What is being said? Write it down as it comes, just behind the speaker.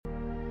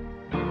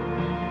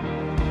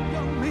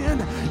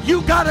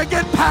You got to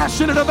get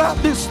passionate about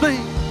this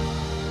thing.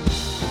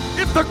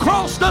 If the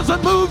cross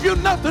doesn't move you,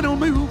 nothing will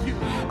move you.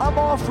 I'm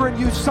offering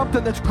you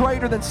something that's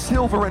greater than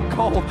silver and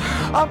gold.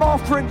 I'm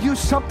offering you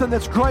something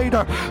that's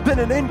greater than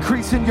an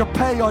increase in your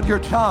pay on your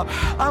job.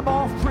 I'm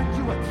offering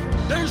you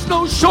There's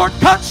no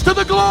shortcuts to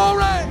the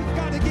glory. We've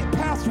got to get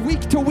past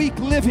week-to-week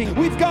living.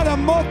 We've got to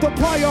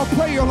multiply our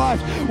prayer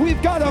life.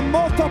 We've got to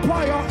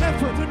multiply our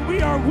effort. And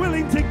we are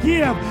willing to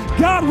give.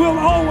 God will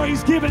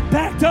always give it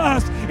back to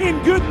us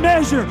in good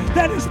measure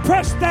that is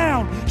pressed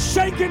down,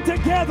 shaken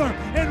together,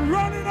 and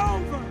running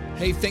over.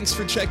 Hey, thanks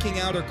for checking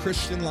out our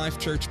Christian Life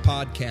Church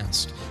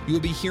podcast. You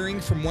will be hearing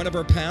from one of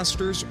our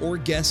pastors or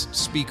guest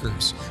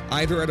speakers,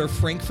 either at our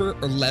Frankfort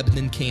or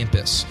Lebanon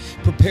campus.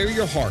 Prepare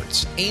your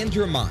hearts and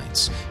your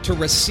minds to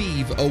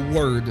receive a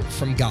word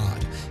from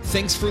God.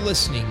 Thanks for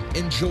listening.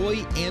 Enjoy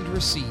and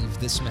receive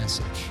this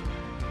message.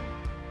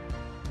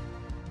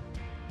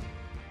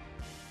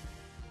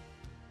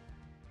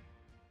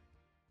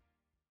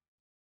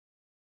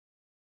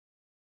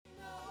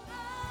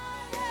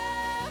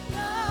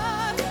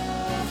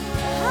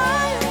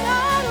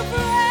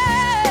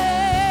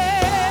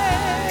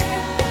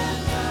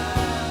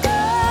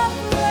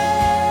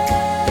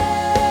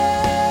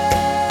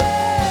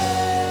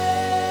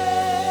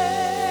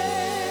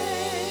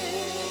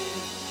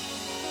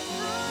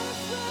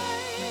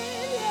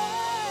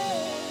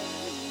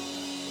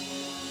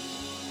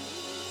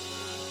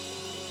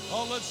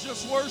 Oh, let's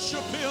just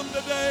worship Him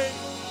today.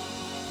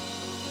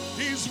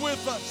 He's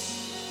with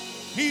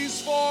us.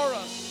 He's for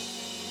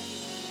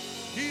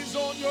us. He's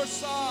on your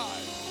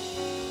side.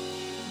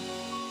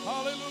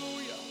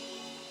 Hallelujah.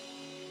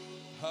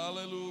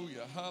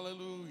 Hallelujah.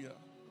 Hallelujah.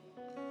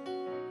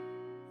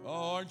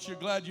 Oh, aren't you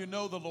glad you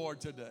know the Lord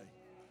today?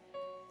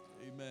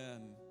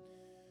 Amen.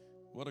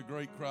 What a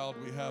great crowd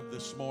we have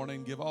this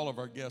morning. Give all of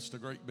our guests a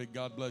great big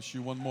God bless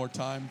you one more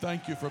time.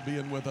 Thank you for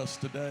being with us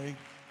today.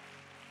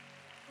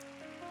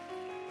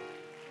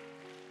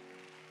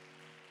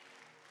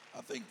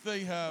 I think they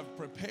have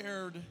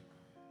prepared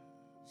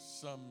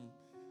some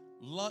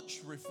lunch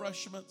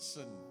refreshments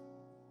and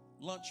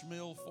lunch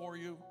meal for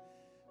you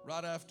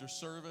right after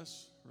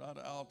service, right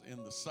out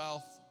in the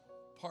south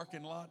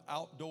parking lot,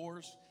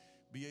 outdoors.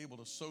 Be able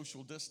to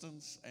social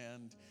distance,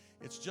 and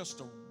it's just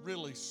a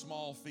really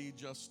small fee,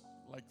 just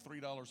like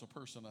 $3 a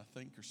person, I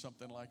think, or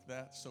something like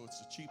that. So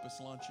it's the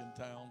cheapest lunch in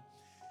town,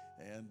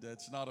 and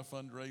it's not a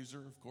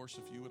fundraiser. Of course,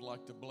 if you would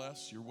like to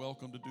bless, you're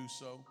welcome to do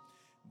so.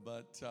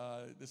 But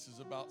this is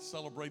about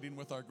celebrating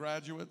with our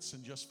graduates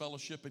and just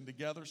fellowshipping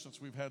together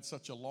since we've had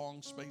such a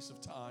long space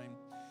of time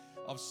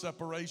of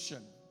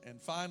separation.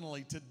 And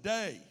finally,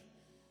 today,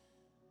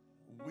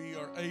 we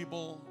are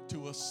able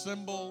to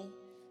assemble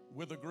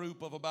with a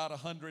group of about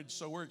 100.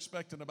 So we're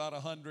expecting about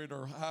 100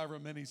 or however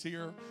many's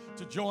here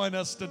to join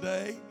us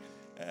today.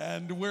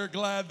 And we're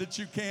glad that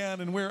you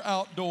can, and we're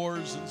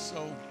outdoors. And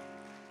so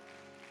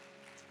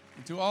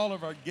to all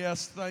of our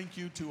guests, thank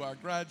you. To our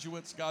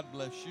graduates, God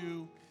bless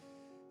you.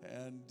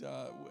 And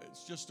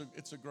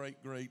it's a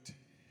great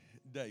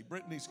day.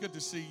 Brittany, it's good to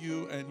see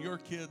you and your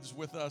kids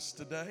with us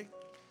today.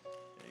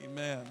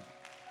 Amen.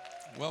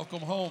 Welcome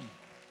home.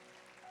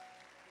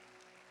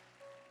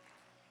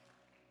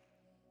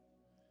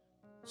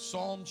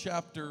 Psalm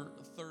chapter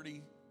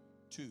 32.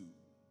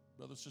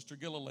 Brother, Sister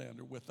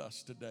Gilliland are with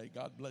us today.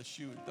 God bless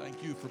you, and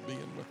thank you for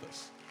being with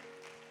us.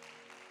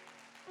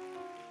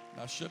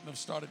 I shouldn't have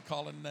started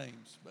calling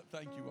names, but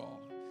thank you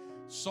all.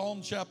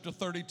 Psalm chapter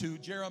 32,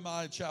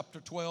 Jeremiah chapter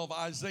 12,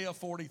 Isaiah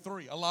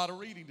 43. A lot of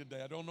reading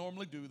today. I don't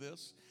normally do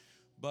this,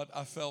 but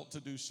I felt to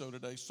do so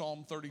today.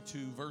 Psalm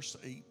 32, verse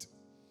 8,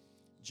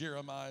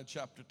 Jeremiah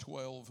chapter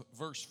 12,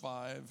 verse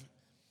 5,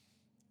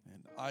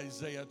 and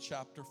Isaiah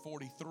chapter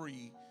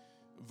 43,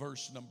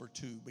 verse number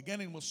 2.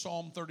 Beginning with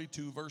Psalm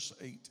 32, verse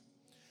 8.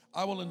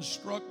 I will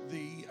instruct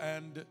thee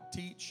and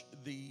teach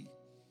thee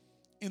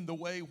in the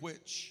way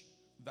which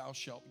thou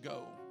shalt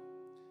go.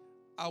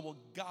 I will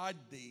guide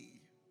thee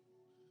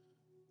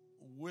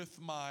with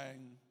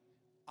mine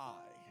eye.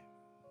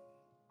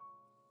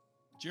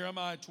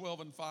 Jeremiah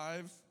 12 and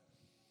 5.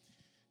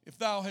 If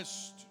thou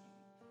hast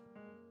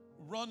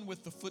run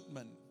with the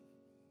footmen,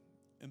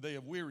 and they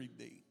have wearied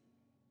thee,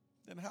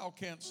 then how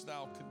canst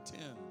thou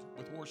contend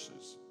with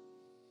horses?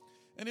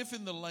 And if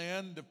in the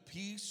land of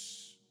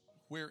peace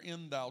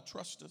wherein thou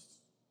trustest,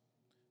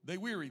 they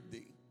wearied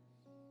thee,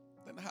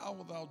 then how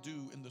wilt thou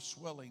do in the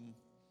swelling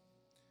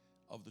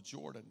of the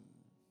Jordan?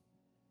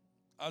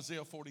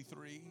 Isaiah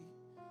 43,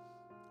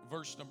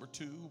 verse number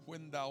 2,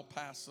 when thou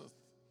passest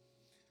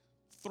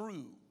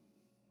through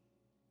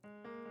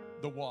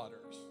the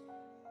waters.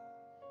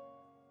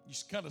 You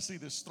kind of see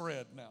this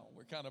thread now.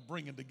 We're kind of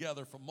bringing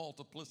together from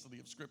multiplicity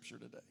of Scripture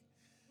today.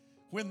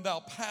 When thou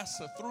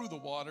passest through the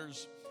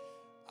waters,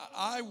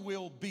 I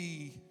will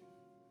be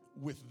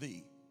with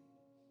thee.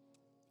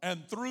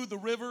 And through the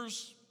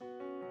rivers,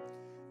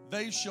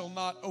 they shall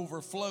not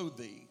overflow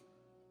thee.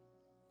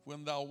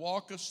 When thou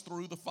walkest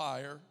through the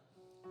fire,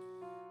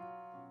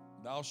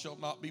 thou shalt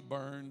not be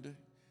burned,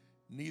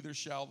 neither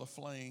shall the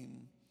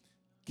flame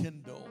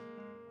kindle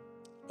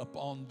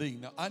upon thee.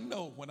 Now, I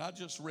know when I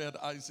just read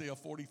Isaiah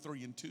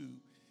 43 and 2,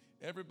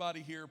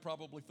 everybody here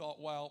probably thought,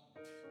 wow,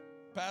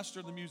 Pastor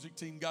and the music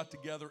team got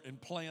together and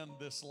planned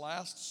this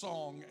last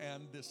song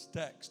and this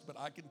text. But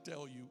I can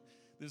tell you,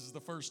 this is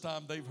the first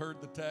time they've heard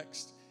the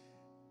text,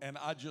 and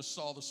I just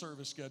saw the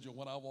service schedule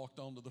when I walked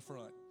onto the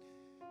front.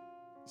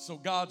 So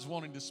God's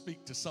wanting to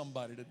speak to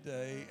somebody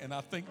today, and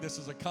I think this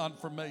is a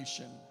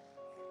confirmation.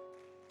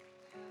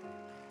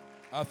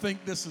 I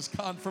think this is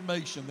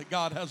confirmation that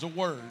God has a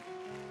word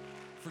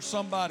for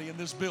somebody in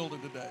this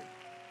building today.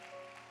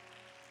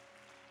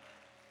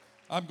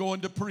 I'm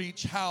going to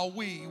preach how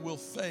we will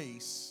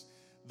face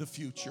the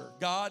future.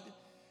 God,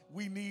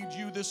 we need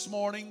you this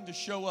morning to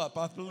show up.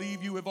 I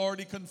believe you have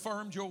already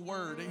confirmed your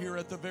word here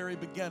at the very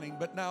beginning.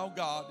 But now,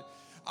 God,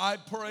 I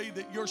pray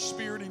that your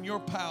spirit and your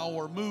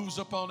power moves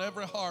upon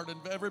every heart and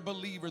every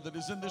believer that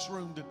is in this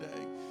room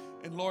today.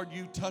 And Lord,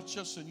 you touch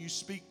us and you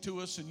speak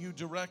to us and you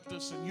direct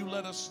us and you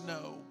let us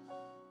know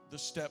the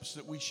steps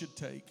that we should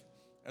take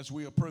as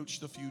we approach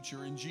the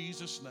future. In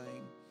Jesus'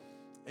 name,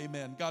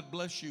 amen. God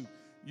bless you.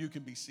 You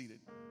can be seated.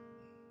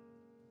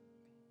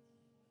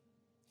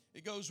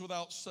 It goes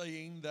without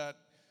saying that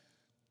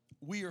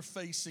we are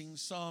facing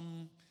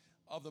some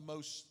of the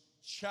most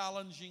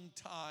challenging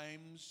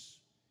times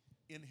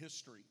in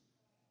history.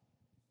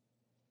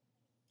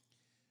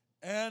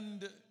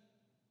 And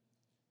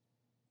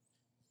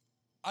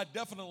I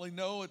definitely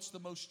know it's the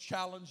most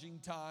challenging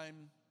time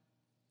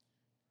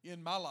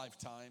in my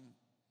lifetime.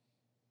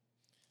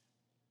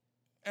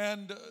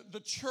 And the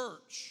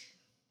church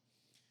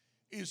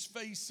is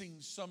facing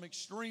some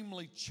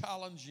extremely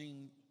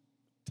challenging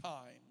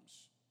times.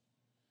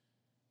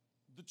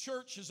 The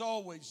church has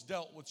always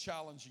dealt with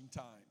challenging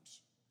times.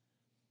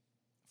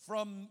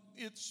 From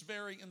its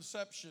very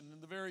inception,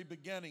 in the very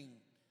beginning,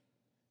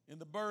 in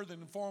the birth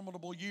and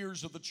formidable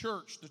years of the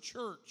church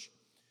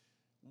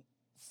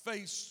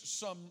faced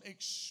some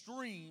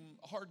extreme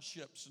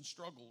hardships and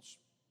struggles.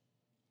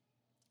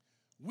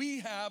 We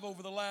have,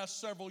 over the last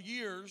several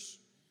years,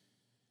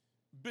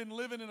 been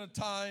living in a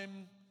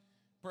time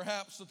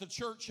perhaps that the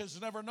church has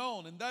never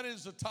known, and that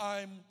is a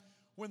time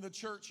when the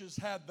church has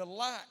had the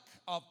lack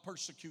of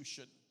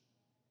persecution.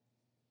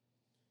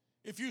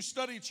 If you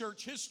study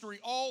church history,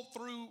 all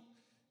through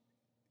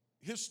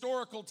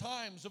historical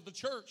times of the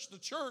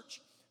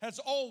church has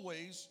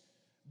always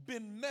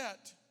been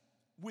met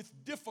with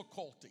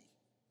difficulty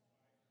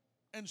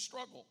and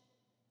struggle.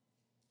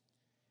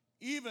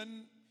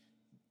 Even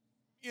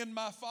in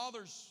my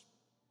father's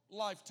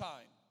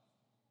lifetime,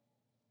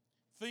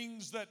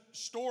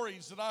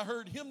 stories that I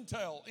heard him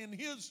tell in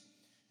his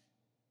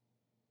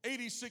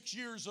 86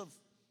 years of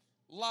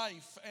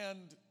life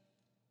and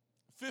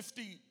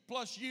 50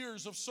 plus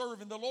years of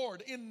serving the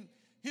Lord, in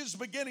his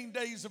beginning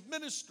days of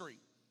ministry.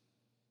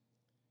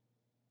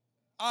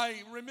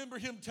 I remember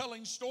him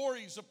telling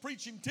stories of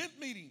preaching tent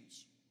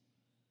meetings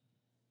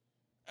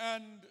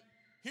and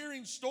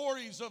hearing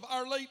stories of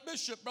our late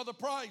bishop, Brother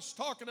Price,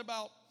 talking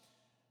about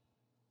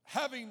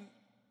having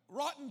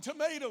rotten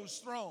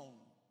tomatoes thrown,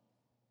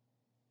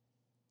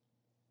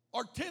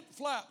 or tent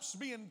flaps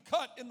being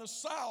cut in the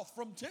South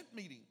from tent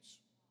meetings,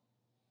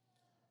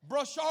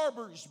 brush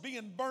arbors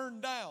being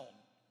burned down.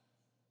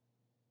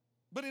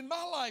 But in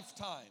my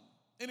lifetime,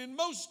 and in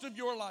most of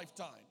your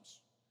lifetimes,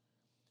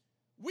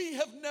 we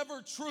have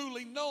never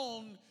truly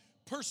known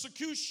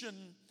persecution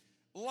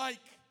like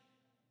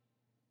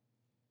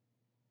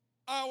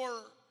our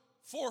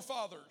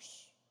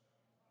forefathers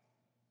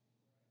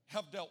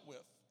have dealt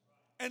with.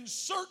 And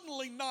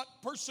certainly not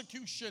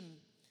persecution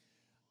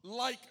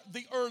like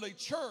the early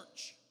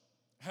church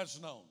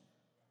has known.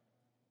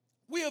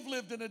 We have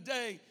lived in a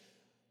day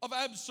of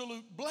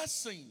absolute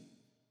blessing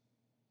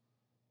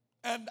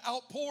and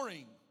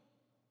outpouring.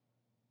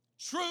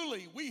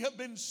 Truly, we have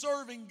been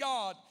serving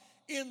God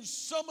in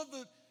some of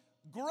the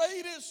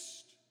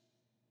greatest,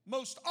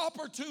 most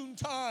opportune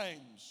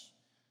times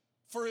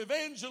for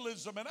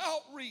evangelism and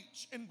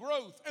outreach and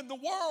growth. And the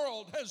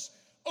world has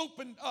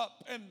opened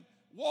up and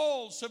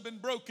walls have been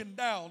broken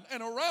down.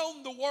 And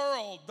around the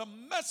world, the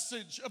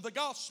message of the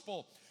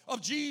gospel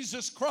of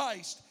Jesus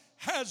Christ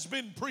has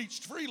been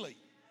preached freely.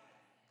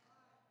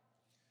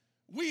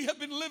 We have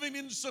been living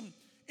in some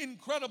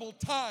incredible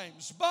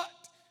times, but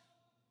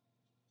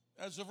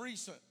as of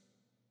recent,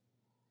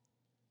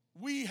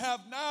 we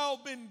have now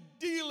been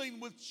dealing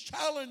with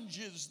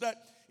challenges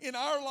that in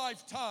our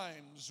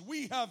lifetimes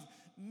we have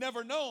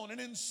never known,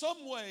 and in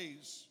some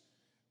ways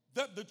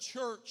that the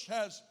church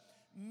has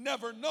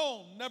never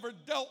known, never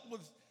dealt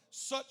with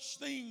such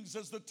things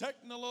as the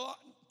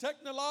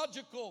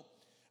technological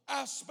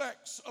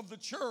aspects of the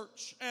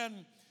church,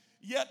 and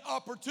yet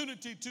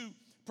opportunity to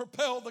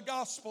propel the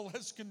gospel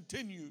has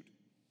continued.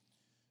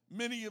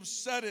 Many have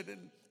said it,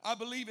 and I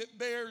believe it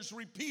bears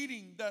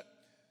repeating, that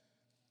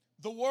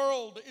the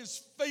world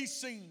is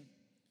facing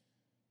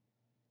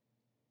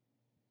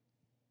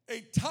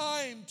a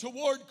time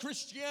toward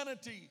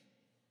Christianity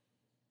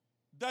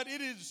that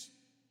it is,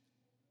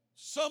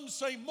 some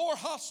say, more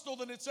hostile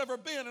than it's ever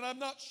been. And I'm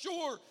not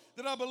sure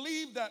that I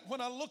believe that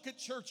when I look at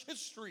church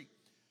history.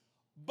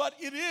 but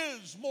it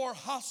is more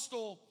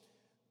hostile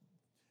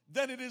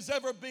than it has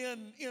ever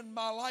been in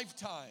my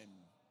lifetime,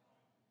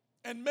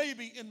 and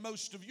maybe in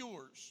most of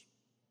yours.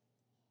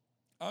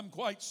 I'm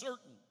quite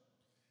certain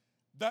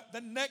that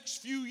the next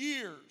few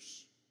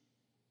years,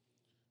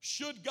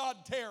 should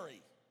God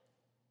tarry,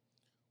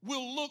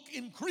 will look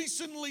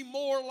increasingly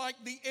more like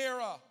the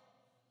era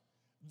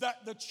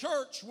that the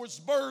church was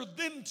birthed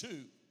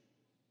into,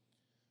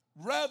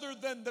 rather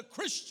than the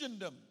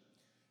Christendom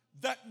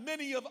that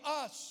many of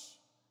us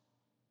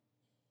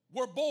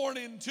were born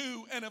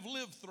into and have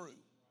lived through.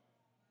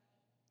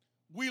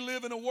 We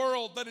live in a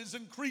world that is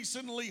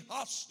increasingly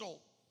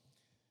hostile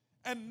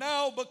and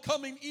now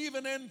becoming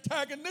even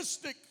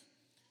antagonistic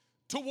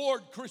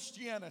toward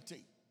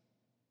Christianity.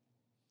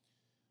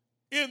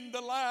 In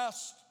the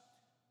last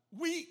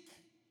week,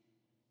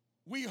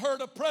 we heard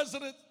a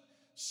president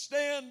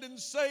stand and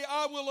say,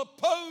 "I will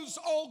oppose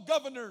all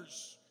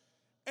governors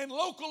and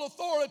local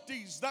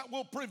authorities that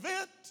will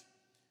prevent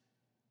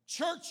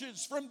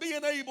churches from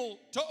being able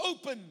to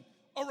open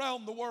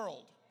around the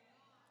world."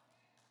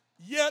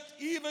 Yet,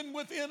 even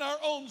within our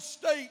own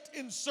state,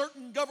 in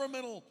certain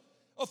governmental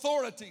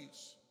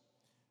authorities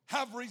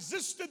have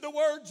resisted the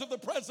words of the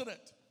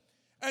president,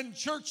 and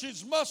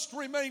churches must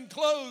remain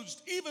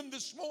closed even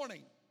this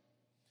morning,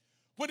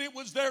 when it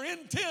was their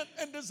intent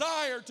and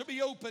desire to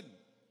be open.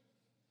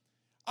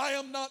 I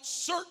am not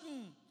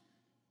certain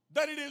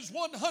that it is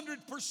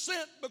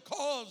 100%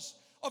 because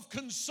of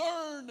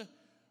concern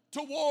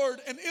toward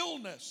an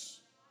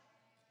illness,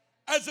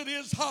 as it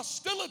is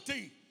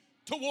hostility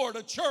toward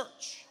a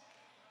church.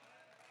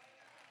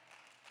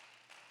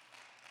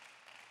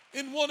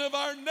 In one of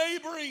our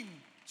neighboring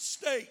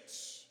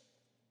states,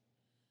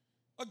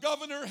 a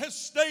governor has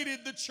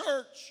stated the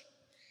church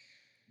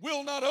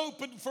will not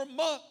open for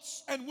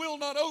months and will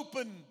not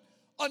open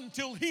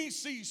until he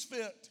sees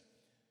fit.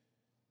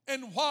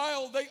 And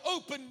while they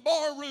open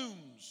bar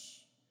rooms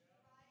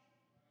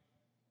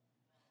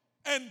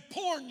and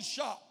porn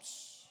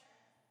shops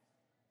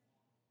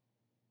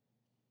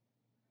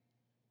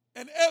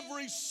and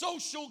every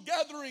social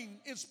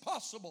gathering is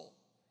possible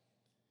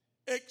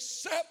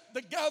except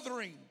the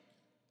gathering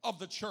of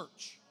the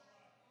church.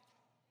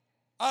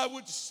 I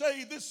would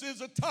say this is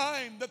a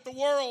time that the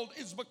world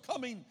is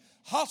becoming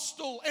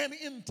hostile and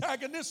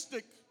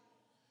antagonistic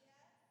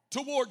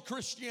toward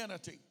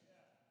Christianity.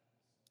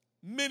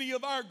 Many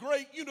of our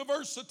great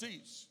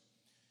universities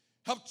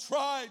have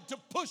tried to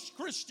push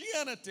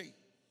Christianity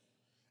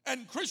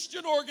and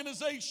Christian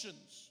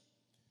organizations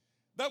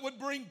that would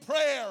bring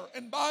prayer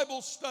and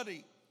Bible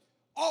study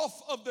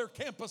off of their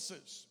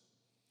campuses.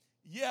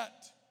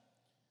 Yet,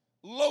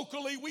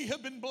 locally, we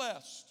have been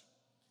blessed.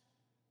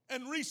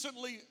 And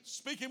recently,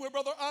 speaking with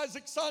Brother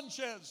Isaac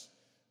Sanchez,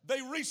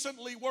 they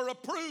recently were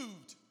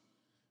approved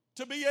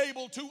to be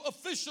able to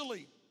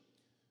officially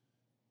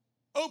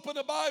open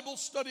a Bible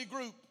study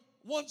group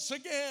once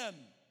again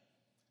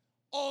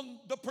on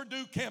the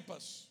Purdue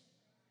campus.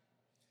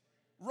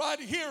 Right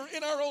here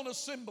in our own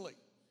assembly,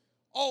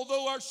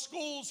 although our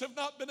schools have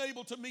not been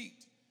able to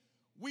meet,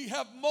 we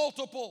have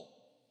multiple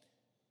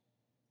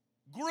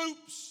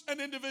groups and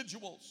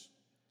individuals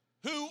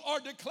who are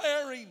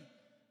declaring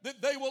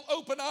that they will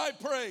open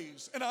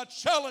iPraise. And I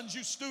challenge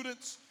you,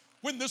 students,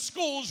 when the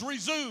schools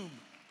resume,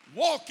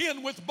 walk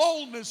in with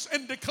boldness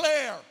and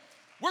declare,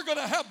 we're going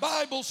to have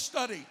Bible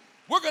study.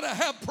 We're going to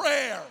have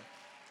prayer.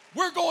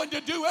 We're going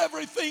to do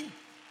everything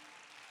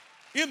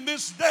in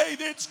this day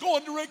that's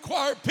going to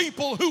require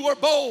people who are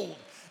bold.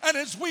 And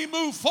as we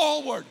move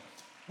forward,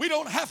 we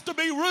don't have to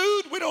be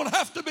rude, we don't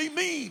have to be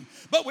mean,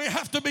 but we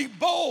have to be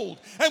bold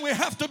and we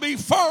have to be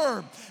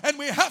firm and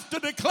we have to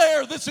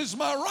declare, this is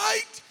my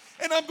right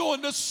and I'm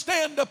going to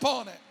stand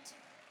upon it.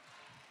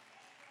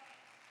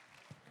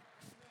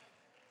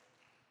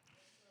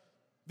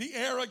 The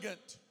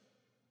arrogant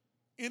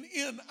and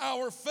in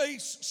our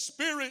face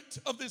spirit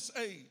of this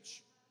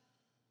age,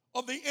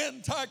 of the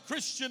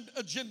anti-Christian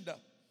agenda,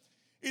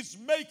 is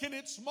making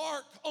its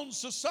mark on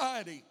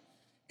society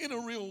in a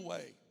real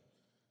way.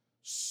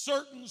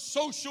 Certain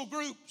social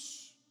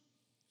groups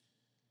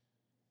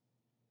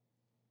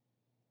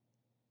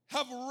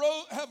have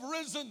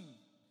risen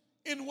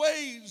in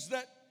ways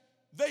that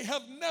they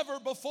have never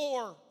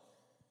before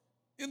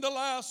in the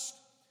last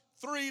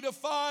 3 to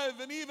 5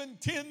 and even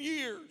 10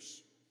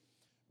 years.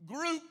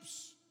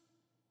 Groups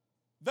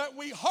that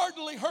we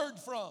hardly heard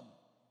from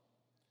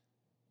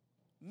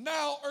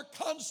now are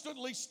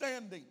constantly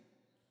standing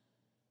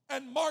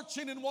and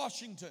marching in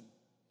Washington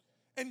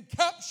and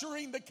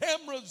capturing the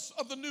cameras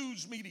of the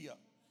news media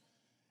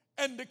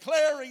and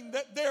declaring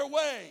that their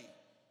way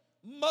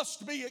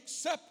must be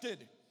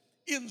accepted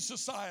in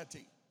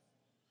society.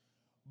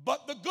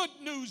 But the good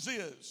news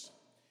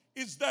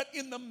is that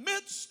in the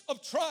midst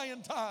of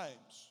trying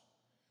times,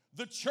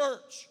 the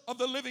church of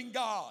the living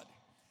God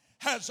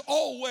has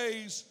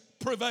always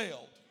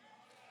prevailed.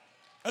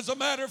 As a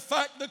matter of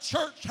fact, the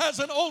church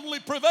hasn't only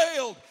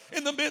prevailed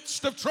in the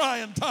midst of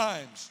trying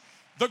times.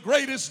 The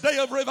greatest day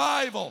of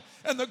revival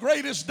and the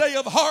greatest day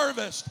of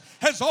harvest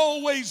has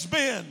always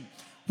been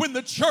when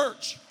the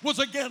church was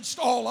against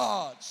all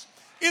odds.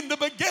 In the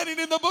beginning,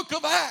 in the book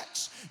of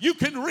Acts, you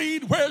can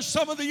read where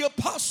some of the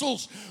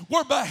apostles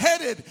were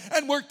beheaded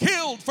and were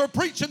killed for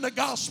preaching the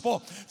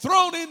gospel,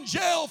 thrown in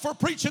jail for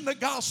preaching the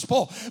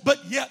gospel,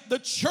 but yet the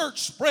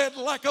church spread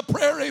like a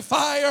prairie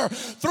fire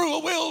through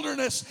a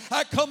wilderness.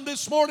 I come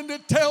this morning to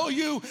tell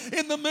you,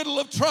 in the middle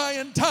of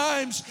trying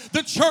times,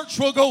 the church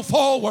will go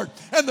forward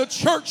and the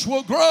church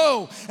will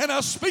grow. And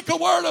I speak a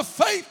word of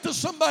faith to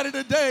somebody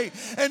today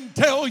and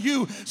tell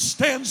you,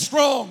 stand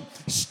strong,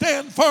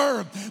 stand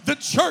firm. The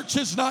church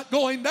is not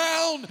going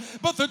down,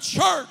 but the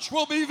church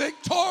will be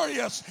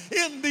victorious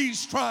in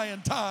these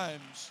trying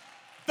times.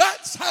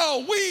 That's how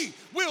we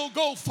will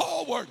go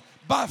forward,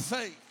 by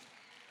faith.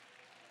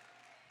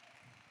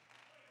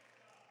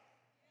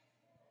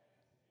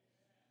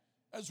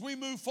 As we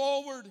move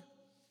forward,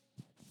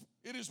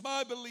 it is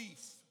my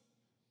belief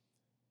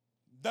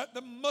that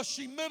the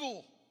mushy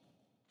middle,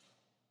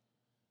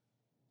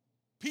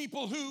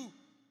 people who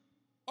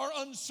are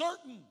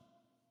uncertain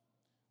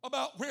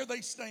about where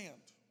they stand,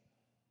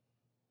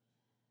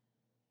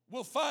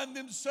 will find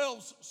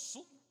themselves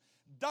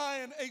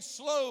dying a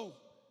slow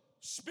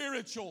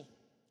spiritual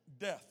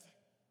death.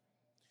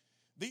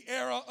 The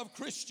era of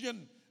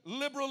Christian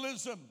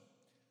liberalism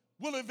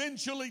will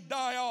eventually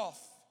die off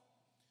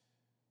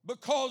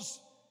because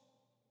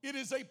it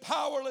is a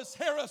powerless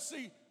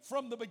heresy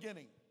from the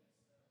beginning.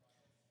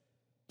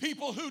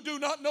 People who do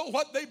not know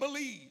what they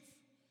believe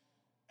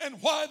and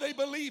why they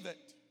believe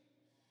it,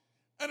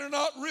 and are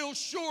not real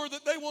sure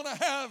that they want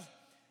to have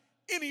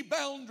any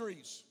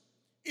boundaries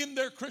in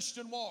their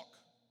Christian walk,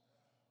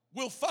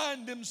 will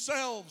find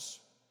themselves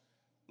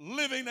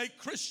living a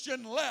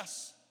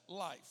Christian-less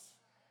life.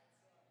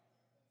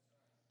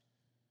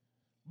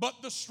 But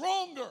the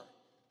stronger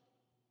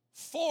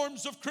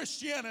forms of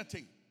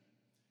Christianity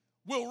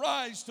will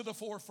rise to the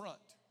forefront.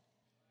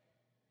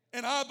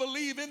 And I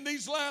believe in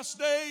these last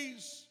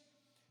days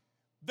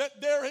that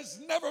there has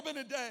never been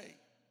a day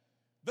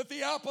that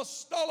the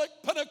apostolic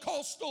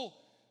Pentecostal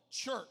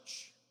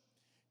church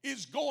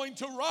is going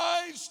to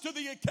rise to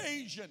the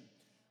occasion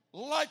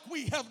like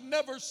we have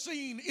never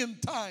seen in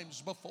times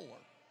before.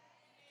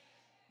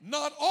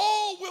 Not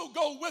all will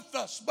go with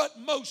us, but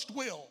most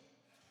will.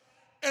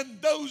 And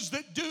those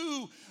that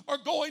do are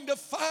going to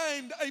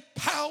find a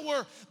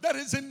power that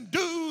is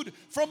endued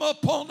from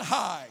up on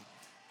high,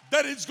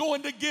 that is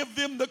going to give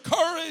them the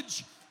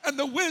courage and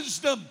the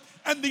wisdom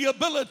and the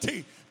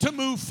ability to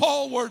move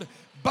forward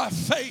by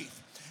faith.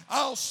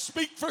 I'll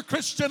speak for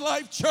Christian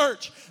Life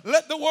Church.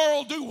 Let the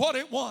world do what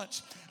it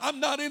wants. I'm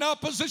not in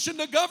opposition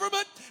to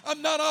government.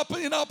 I'm not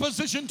in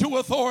opposition to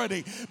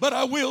authority. But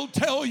I will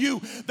tell you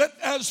that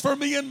as for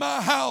me and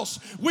my house,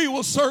 we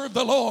will serve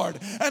the Lord.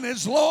 And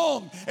as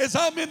long as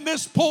I'm in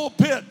this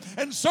pulpit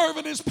and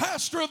serving as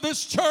pastor of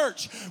this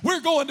church,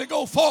 we're going to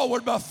go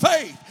forward by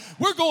faith.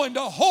 We're going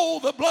to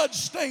hold the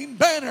bloodstained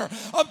banner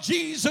of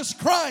Jesus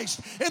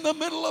Christ in the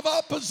middle of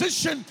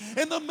opposition,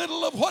 in the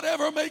middle of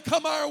whatever may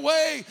come our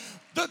way.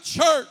 The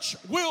church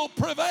will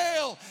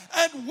prevail,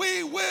 and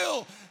we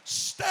will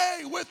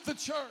stay with the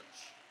church.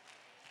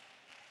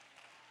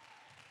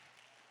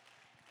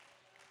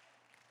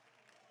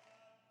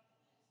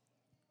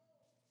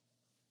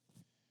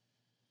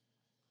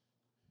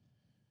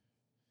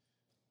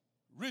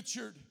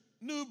 Richard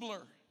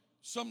Nubler,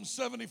 some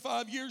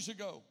 75 years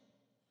ago,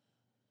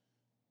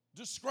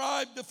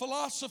 described the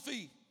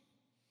philosophy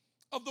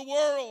of the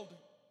world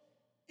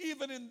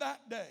even in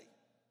that day,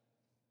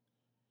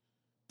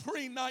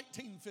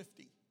 pre-1950.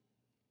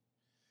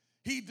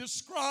 He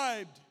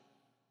described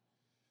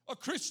a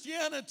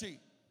Christianity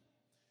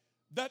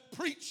that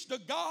preached a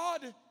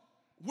God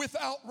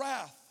without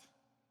wrath,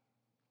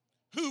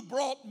 who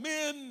brought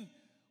men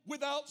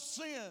without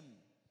sin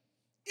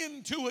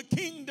into a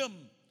kingdom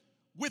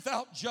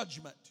without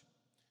judgment,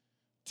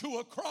 to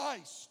a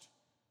Christ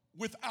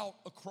without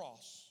a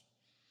cross.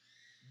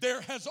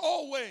 There has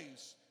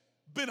always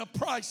been a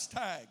price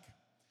tag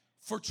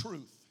for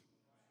truth.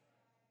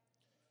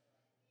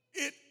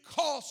 It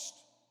cost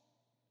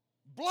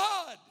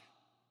blood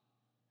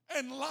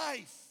and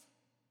life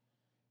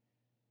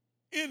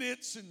in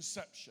its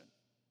inception.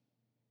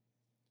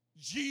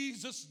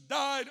 Jesus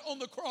died on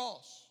the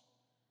cross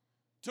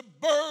to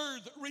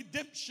birth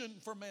redemption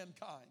for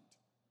mankind.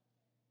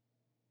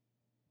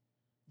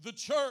 The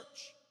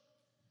church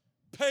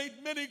paid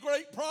many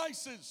great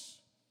prices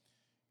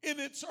in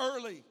its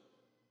early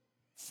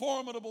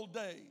formidable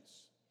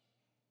days.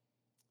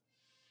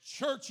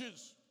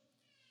 Churches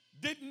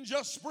didn't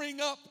just spring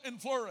up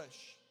and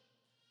flourish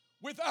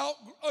without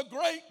a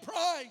great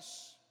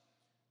price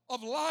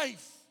of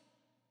life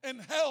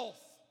and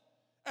health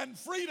and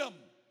freedom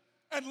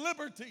and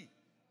liberty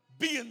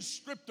being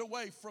stripped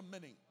away from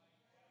many.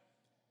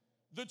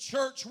 The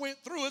church went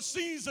through a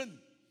season.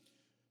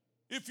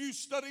 If you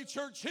study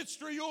church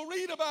history, you'll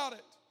read about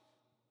it,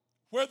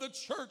 where the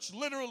church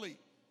literally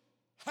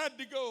had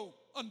to go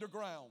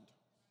underground.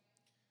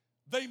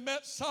 They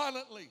met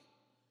silently,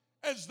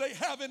 as they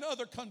have in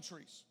other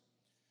countries.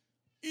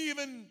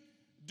 Even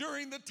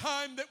during the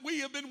time that we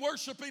have been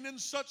worshiping in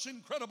such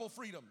incredible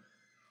freedom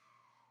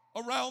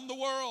around the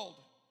world,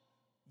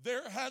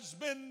 there have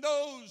been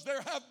those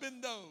that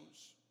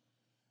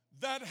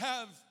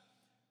have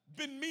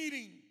been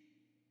meeting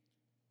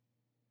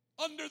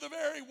under the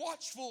very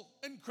watchful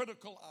and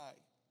critical eye.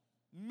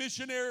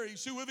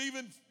 Missionaries who have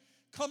even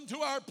come to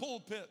our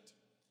pulpit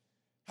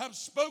have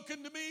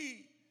spoken to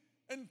me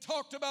and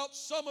talked about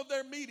some of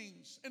their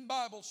meetings and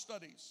Bible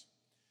studies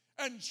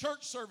and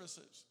church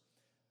services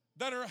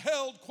that are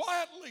held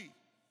quietly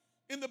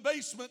in the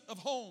basement of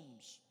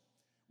homes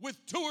with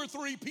 2 or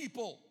 3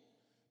 people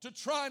to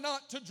try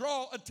not to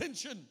draw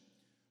attention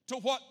to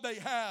what they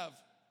have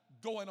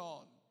going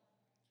on.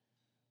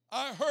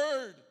 I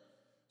heard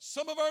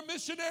some of our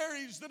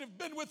missionaries that have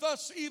been with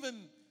us even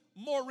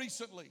more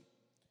recently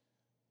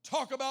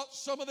talk about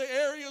some of the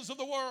areas of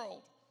the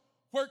world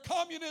where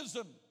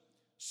communism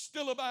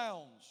still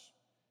abounds,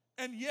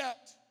 and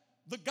yet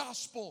the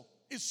gospel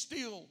is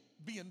still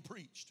being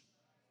preached.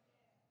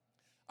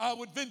 I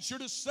would venture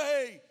to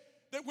say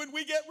that when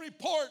we get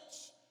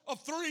reports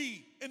of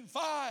 3 and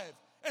 5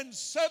 and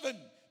 7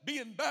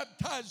 being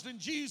baptized in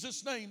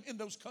Jesus' name in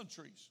those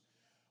countries,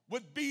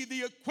 would be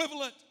the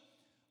equivalent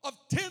of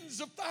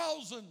tens of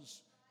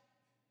thousands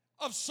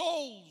of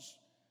souls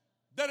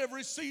that have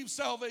received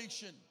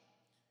salvation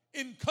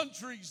in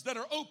countries that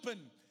are open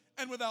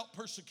and without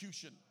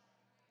persecution.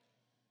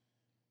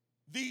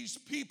 These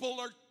people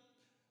are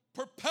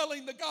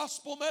propelling the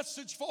gospel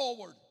message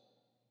forward,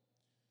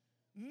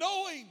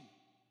 knowing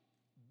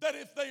that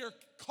if they are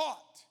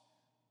caught,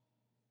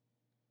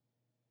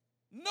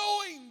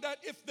 knowing that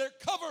if their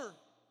cover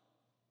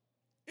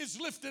is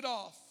lifted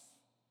off,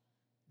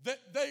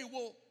 that they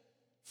will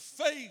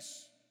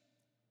face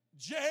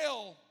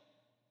jail,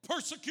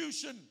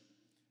 persecution,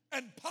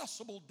 and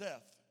possible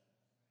death.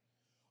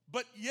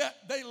 But yet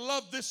they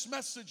love this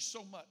message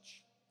so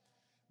much.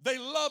 They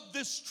love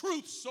this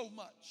truth so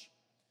much.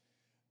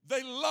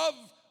 They love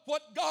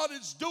what God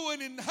is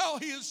doing and how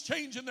He is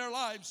changing their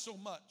lives so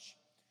much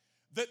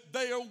that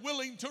they are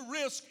willing to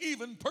risk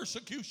even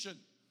persecution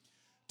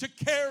to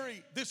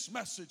carry this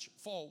message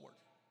forward.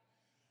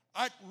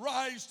 I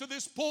rise to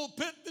this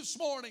pulpit this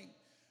morning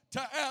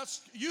to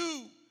ask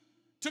you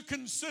to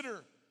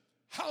consider,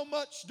 how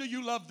much do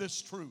you love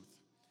this truth?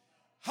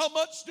 How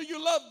much do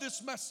you love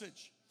this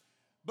message?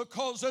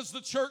 Because as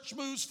the church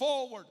moves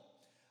forward,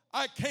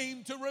 I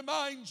came to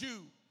remind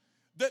you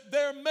that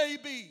there may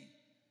be,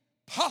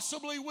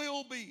 possibly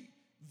will be,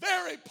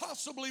 very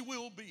possibly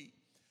will be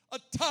a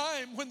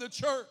time when the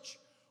church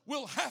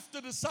will have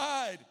to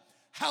decide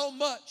how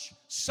much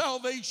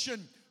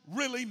salvation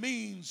really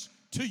means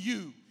to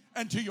you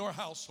and to your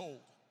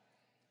household.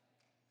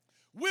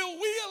 Will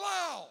we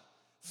allow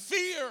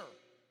fear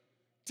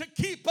to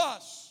keep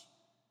us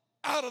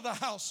out of the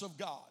house of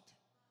God?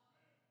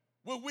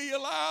 Will we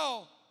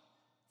allow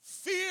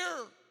fear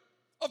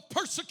of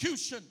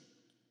persecution,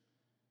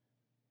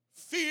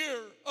 fear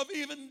of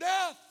even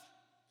death,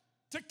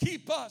 to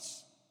keep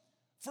us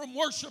from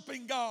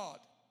worshiping God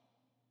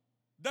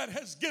that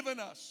has given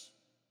us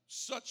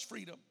such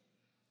freedom?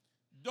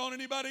 Don't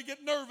anybody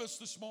get nervous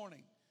this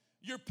morning.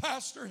 Your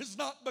pastor has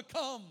not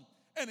become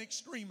an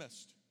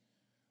extremist.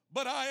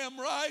 But I am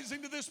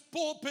rising to this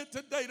pulpit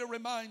today to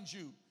remind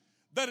you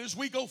that as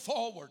we go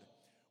forward,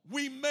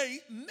 we may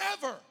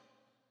never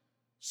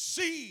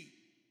see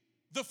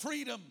the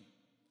freedom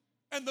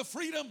and the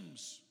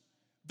freedoms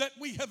that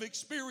we have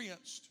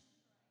experienced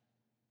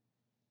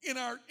in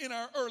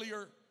our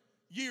earlier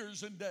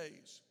years and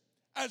days.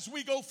 As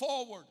we go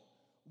forward,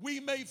 we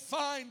may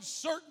find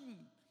certain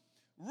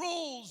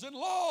rules and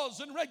laws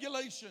and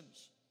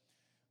regulations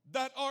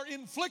that are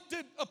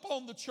inflicted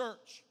upon the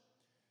church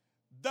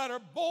that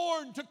are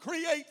born to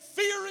create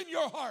fear in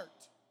your heart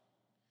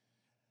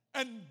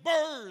and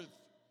birth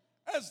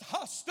as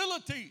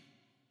hostility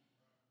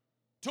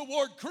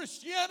toward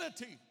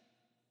Christianity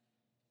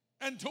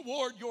and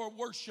toward your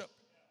worship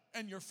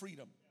and your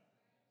freedom.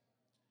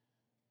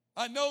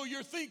 I know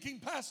you're thinking,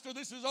 Pastor,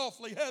 this is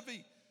awfully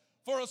heavy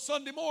for a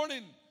Sunday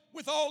morning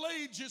with all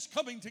ages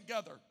coming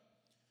together.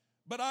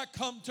 But I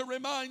come to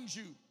remind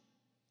you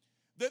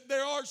that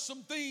there are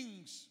some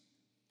things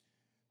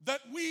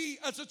that we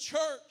as a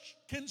church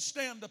can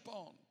stand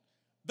upon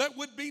that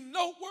would be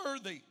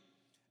noteworthy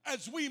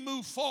as we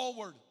move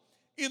forward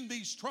in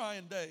these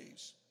trying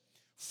days.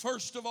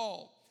 First of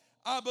all,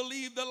 I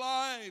believe the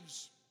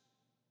lives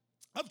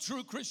of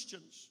true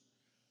Christians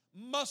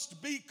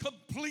must be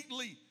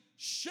completely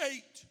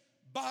shaped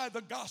by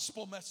the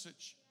gospel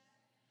message.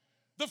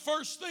 The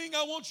first thing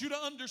I want you to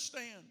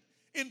understand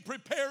in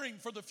preparing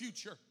for the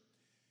future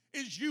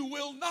is you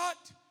will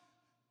not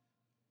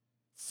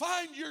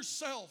find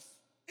yourself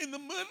in the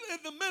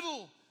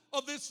middle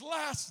of this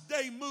last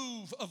day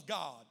move of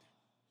God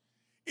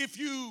if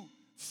you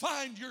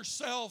find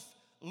yourself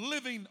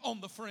living on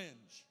the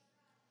fringe.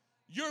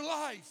 Your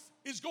life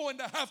is going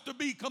to have to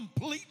be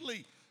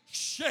completely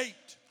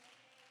shaped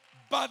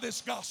by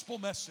this gospel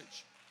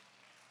message.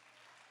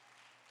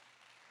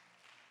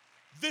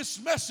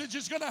 This message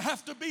is going to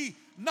have to be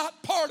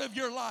not part of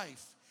your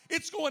life.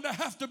 It's going to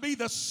have to be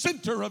the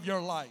center of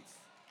your life.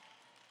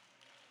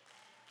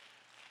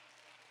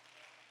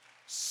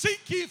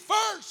 Seek ye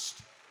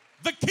first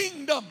the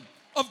kingdom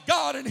of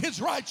God and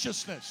His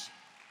righteousness.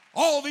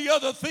 All the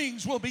other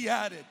things will be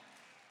added.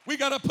 We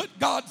got to put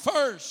God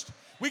first.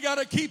 We got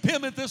to keep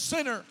Him at the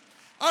center.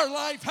 Our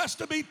life has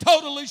to be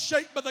totally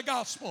shaped by the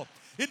gospel.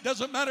 It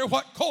doesn't matter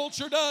what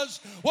culture does,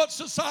 what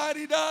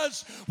society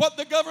does, what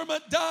the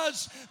government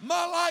does.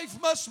 My life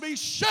must be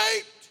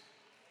shaped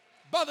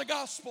by the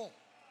gospel.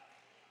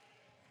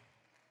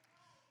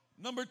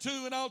 Number 2,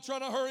 and I'll try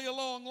to hurry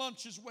along,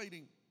 lunch is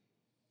waiting.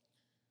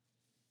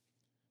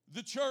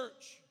 The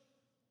church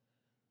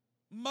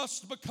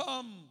must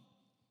become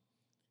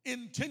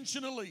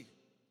intentionally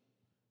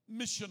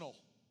missional.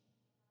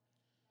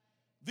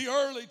 The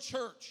early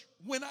church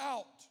went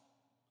out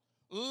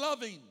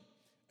loving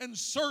and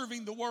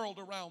serving the world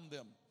around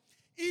them.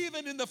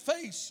 Even in the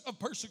face of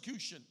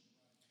persecution,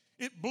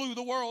 it blew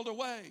the world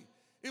away.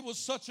 It was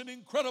such an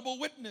incredible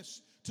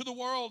witness to the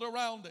world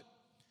around it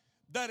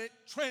that it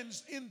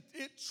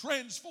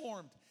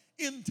transformed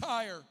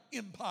entire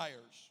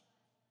empires.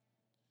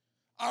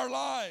 Our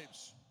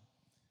lives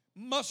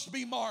must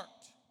be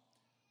marked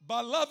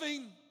by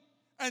loving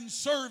and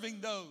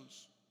serving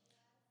those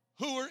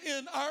who are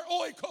in our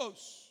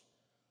oikos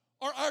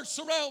or our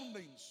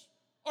surroundings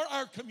or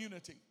our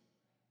community.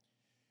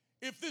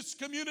 If this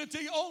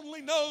community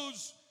only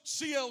knows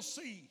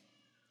CLC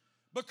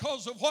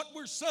because of what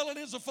we're selling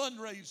as a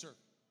fundraiser,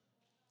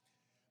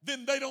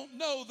 then they don't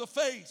know the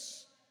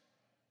face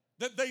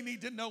that they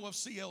need to know of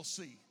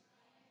CLC.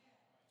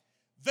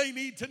 They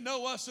need to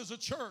know us as a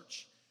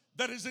church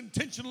that is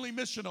intentionally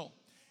missional,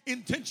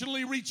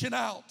 intentionally reaching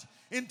out,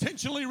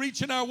 intentionally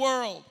reaching our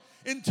world,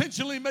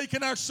 intentionally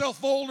making ourselves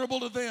vulnerable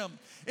to them,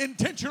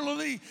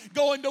 intentionally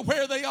going to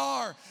where they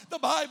are. The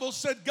Bible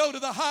said, go to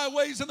the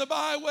highways and the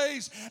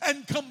byways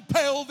and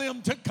compel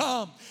them to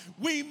come.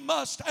 We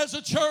must, as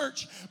a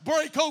church,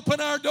 break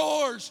open our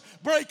doors,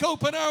 break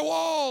open our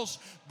walls,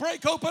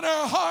 break open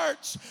our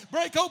hearts,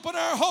 break open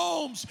our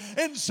homes,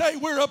 and say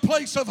we're a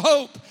place of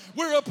hope.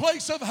 We're a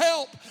place of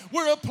help.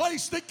 We're a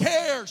place that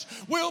cares.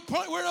 We're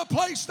a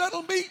place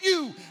that'll meet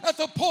you at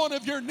the point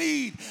of your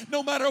need.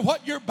 No matter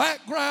what your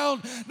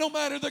background, no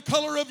matter the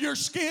color of your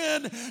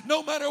skin,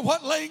 no matter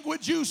what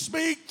language you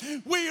speak,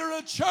 we are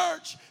a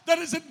church that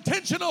is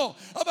intentional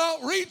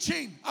about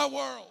reaching our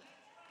world.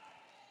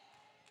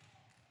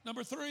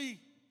 Number 3,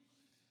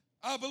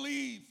 I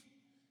believe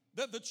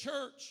that the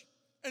church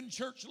and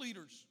church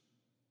leaders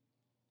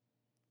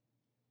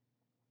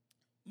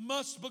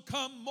must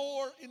become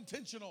more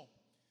intentional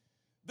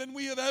than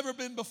we have ever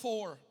been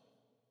before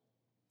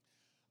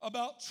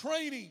about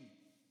training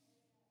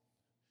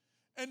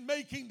and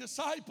making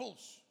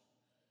disciples,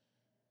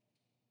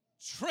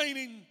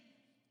 training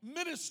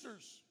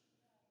ministers,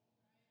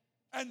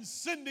 and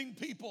sending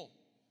people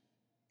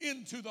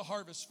into the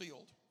harvest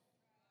field.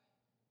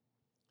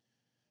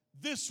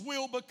 This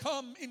will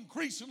become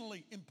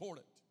increasingly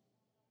important.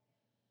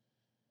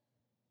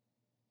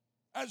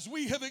 As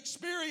we have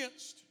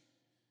experienced,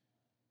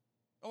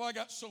 I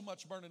got so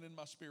much burning in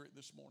my spirit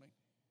this morning.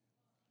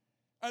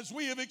 As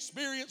we have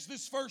experienced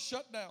this first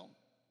shutdown,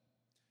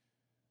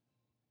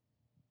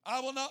 I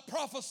will not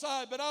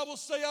prophesy, but I will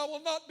say I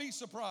will not be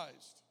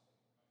surprised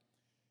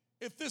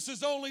if this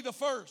is only the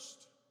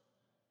first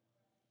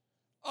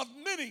of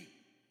many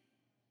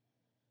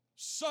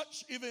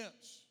such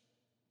events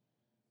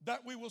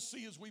that we will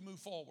see as we move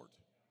forward.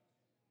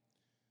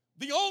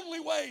 The only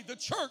way the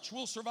church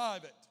will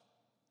survive it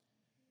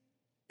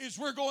is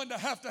we're going to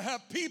have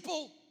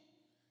people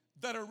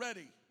that are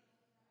ready.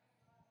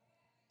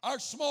 Our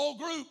small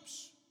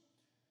groups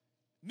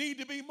need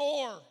to be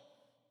more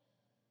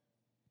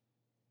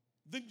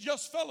than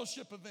just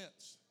fellowship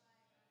events.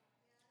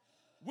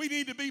 We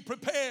need to be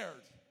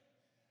prepared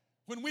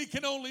when we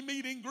can only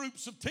meet in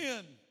groups of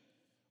 10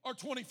 or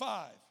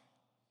 25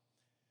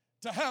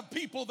 to have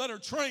people that are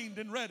trained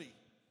and ready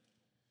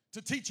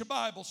to teach a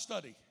Bible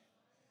study,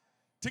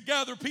 to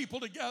gather people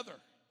together,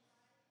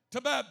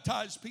 to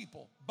baptize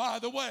people. By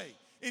the way,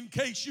 in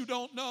case you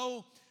don't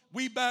know,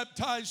 we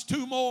baptized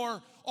 2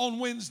 more on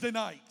Wednesday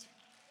night.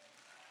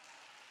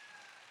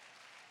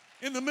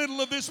 In the middle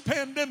of this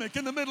pandemic,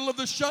 in the middle of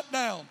the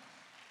shutdown,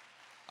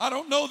 I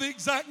don't know the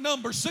exact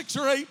number, 6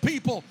 or 8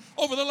 people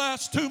over the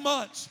last 2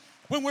 months.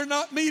 When we're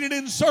not meeting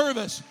in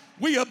service,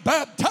 we are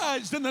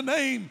baptized in the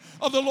name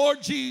of the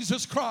Lord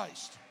Jesus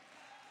Christ.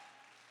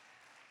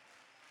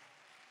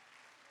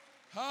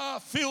 I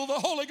feel the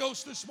Holy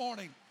Ghost this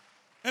morning.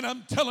 And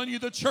I'm telling you,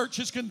 the church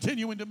is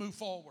continuing to move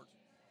forward.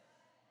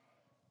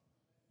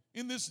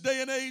 In this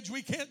day and age,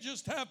 we can't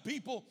just have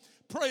people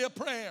pray a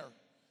prayer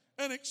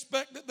and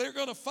expect that they're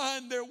going to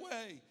find their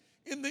way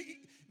in the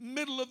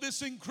middle of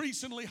this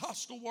increasingly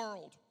hostile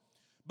world.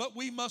 But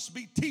we must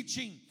be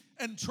teaching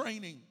and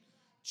training.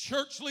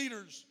 Church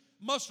leaders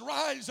must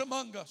rise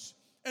among us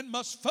and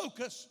must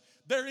focus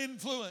their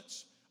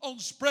influence on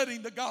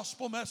spreading the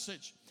gospel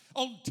message,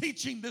 on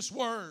teaching this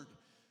word,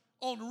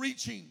 on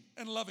reaching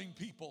and loving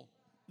people.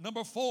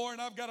 Number 4,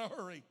 and I've got to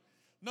hurry.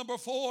 Number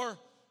 4,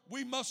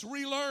 we must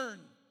relearn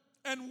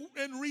and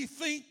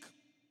rethink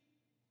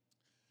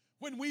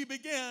when we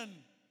begin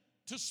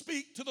to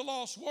speak to the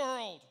lost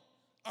world,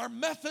 our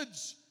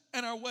methods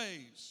and our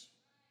ways.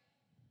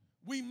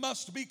 We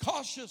must be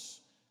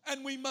cautious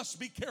and we must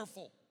be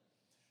careful.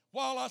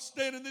 While I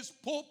stand in this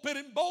pulpit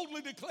and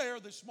boldly declare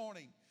this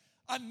morning,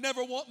 I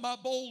never want my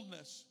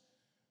boldness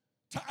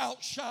to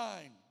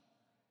outshine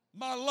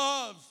my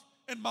love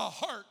and my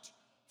heart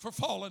for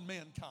fallen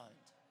mankind.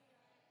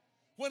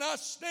 When I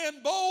stand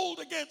bold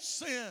against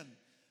sin,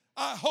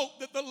 I hope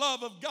that the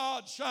love of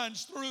God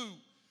shines through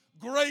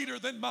greater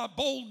than my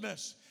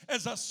boldness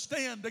as I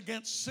stand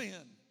against sin.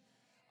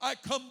 I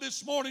come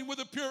this morning with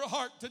a pure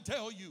heart to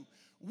tell you,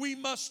 we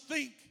must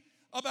think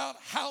about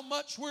how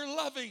much we're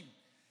loving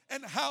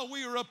and how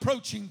we are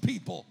approaching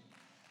people.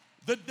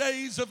 The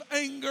days of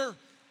anger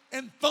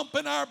and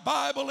thumping our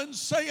Bible and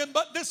saying,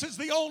 but this is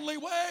the only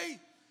way,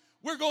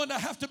 we're going to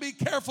have to be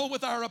careful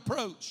with our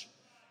approach.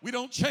 We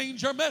don't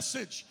change our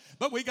message,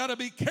 but we got to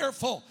be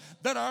careful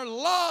that our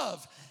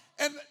love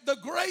and the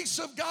grace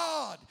of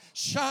God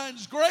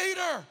shines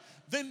greater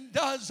than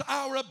does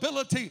our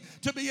ability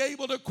to be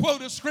able to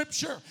quote a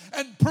scripture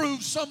and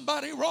prove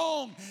somebody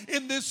wrong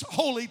in this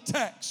holy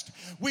text.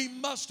 We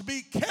must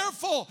be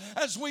careful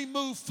as we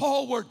move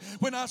forward.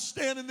 When I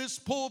stand in this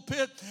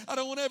pulpit, I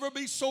don't want to ever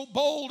be so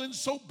bold and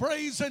so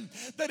brazen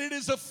that it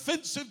is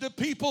offensive to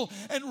people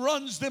and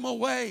runs them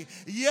away.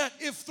 Yet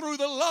if through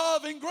the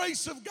love and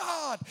grace of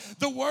God,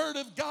 the word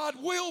of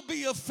God will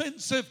be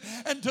offensive,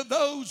 and to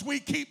those we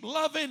keep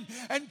loving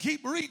and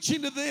keep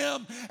reaching to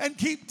them and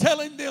keep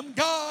telling them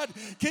God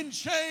can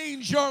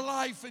change your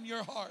life and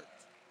your heart.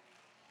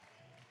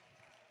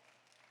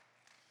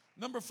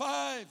 Number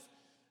 5,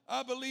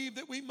 I believe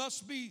that we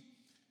must be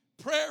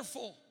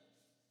prayerful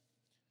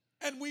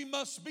and we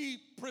must be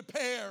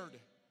prepared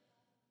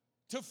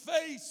to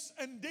face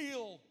and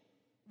deal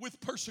with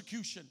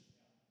persecution.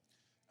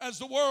 As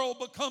the world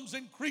becomes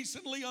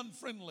increasingly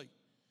unfriendly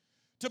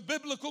to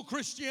biblical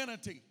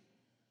Christianity,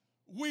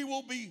 we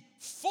will be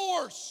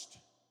forced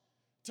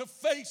to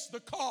face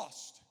the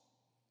cost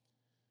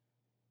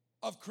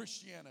of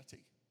Christianity.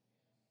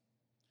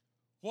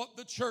 What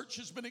the church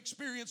has been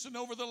experiencing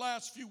over the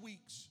last few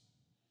weeks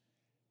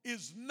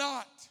is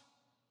not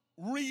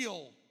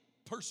real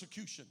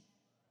persecution.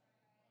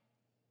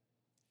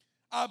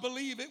 I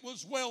believe it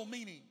was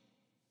well-meaning.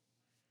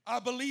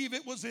 I believe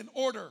it was in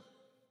order.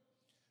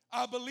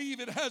 I believe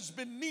it has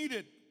been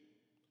needed.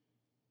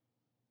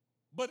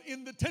 But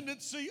in the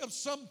tendency of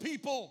some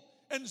people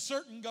and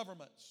certain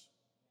governments,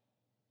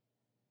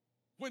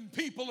 when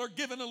people are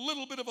given a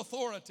little bit of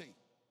authority,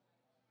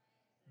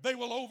 they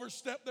will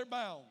overstep their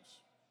bounds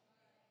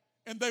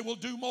and they will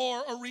do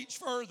more or reach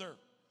further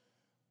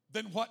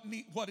than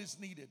what is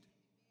needed.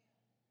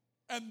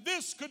 And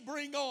this could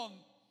bring on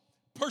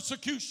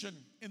persecution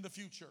in the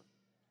future.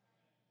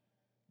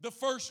 The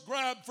first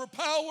grab for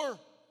power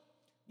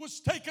was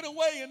taken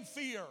away in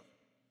fear.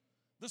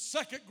 The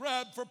second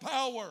grab for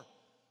power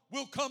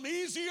will come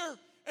easier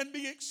and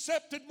be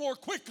accepted more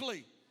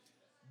quickly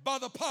by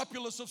the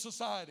populace of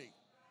society.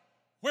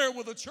 Where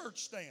will the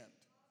church stand?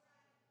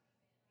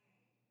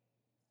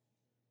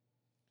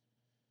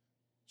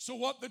 So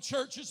what the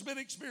church has been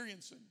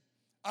experiencing,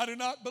 I do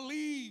not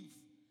believe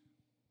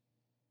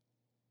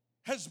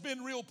has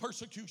been real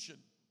persecution,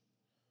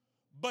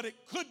 but it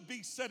could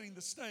be setting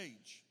the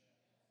stage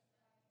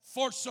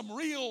for some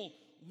real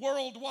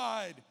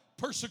worldwide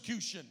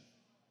persecution.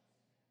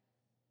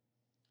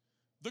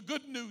 The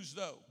good news,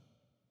 though,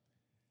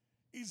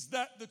 is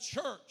that the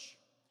church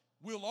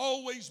will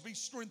always be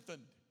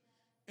strengthened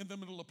in the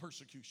middle of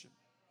persecution.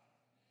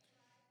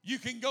 You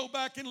can go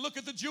back and look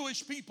at the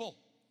Jewish people,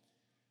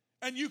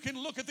 and you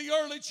can look at the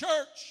early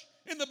church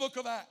in the book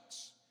of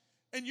Acts,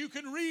 and you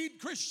can read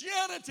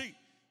Christianity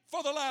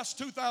for the last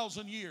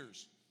 2,000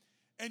 years,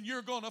 and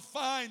you're going to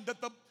find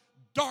that the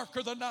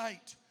darker the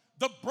night,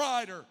 the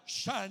brighter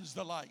shines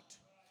the light.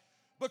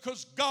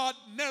 Because God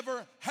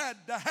never had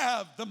to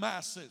have the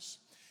masses.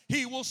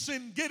 He will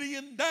send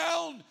Gideon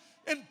down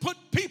and put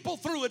people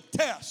through a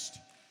test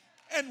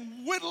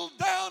and whittle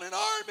down an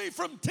army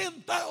from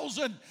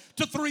 10,000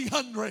 to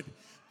 300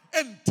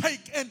 and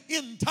take an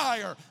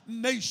entire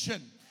nation.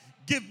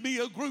 Give me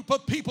a group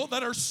of people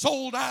that are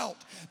sold out,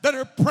 that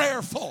are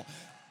prayerful,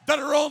 that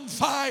are on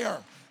fire,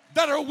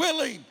 that are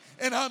willing.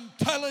 And I'm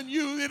telling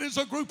you, it is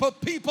a group of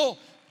people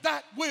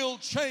that will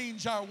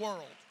change our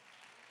world.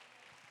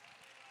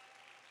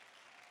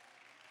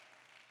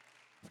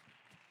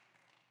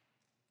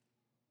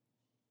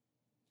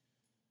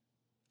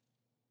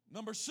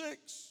 Number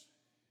 6.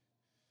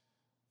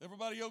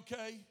 Everybody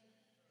okay?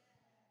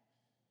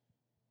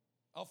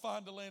 I'll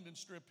find a landing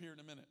strip here in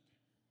a minute.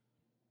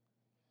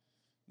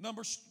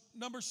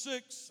 Number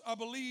 6, I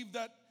believe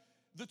that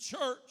the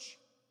church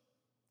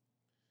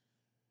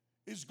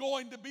is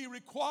going to be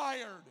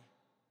required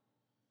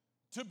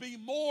to be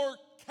more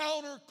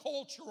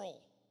countercultural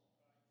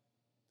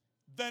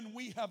than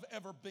we have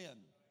ever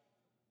been.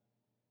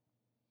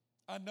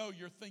 I know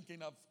you're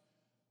thinking, I've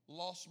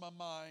lost my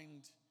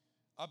mind.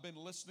 I've been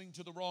listening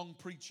to the wrong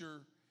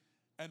preacher.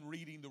 and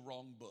reading the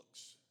wrong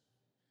books.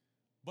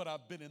 But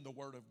I've been in the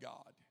Word of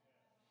God.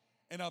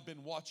 And I've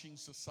been watching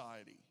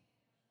society.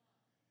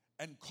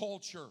 And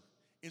culture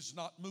is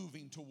not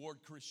moving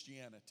toward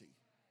Christianity.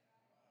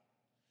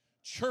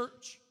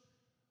 Church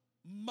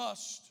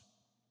must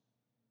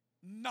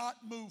not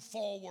move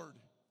forward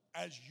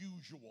as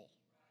usual.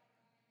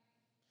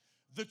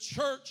 The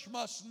church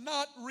must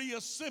not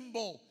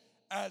reassemble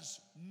as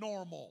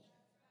normal.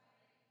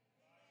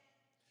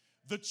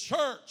 The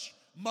church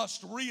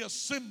must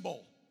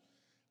reassemble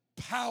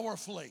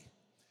powerfully,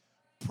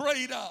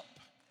 prayed up,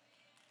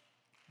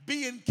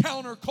 be in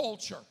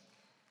counterculture.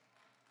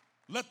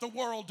 Let the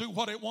world do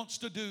what it wants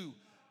to do.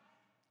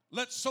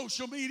 Let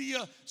social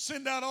media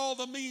send out all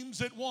the memes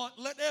it want.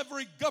 Let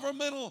every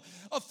governmental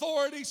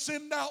authority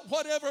send out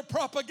whatever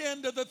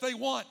propaganda that they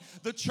want.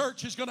 The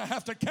church is going to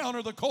have to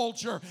counter the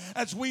culture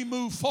as we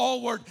move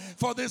forward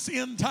for this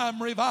end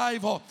time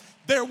revival.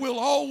 There will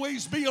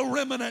always be a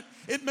remnant.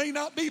 It may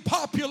not be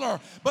popular,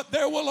 but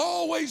there will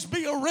always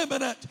be a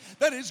remnant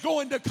that is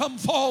going to come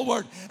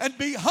forward and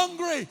be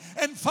hungry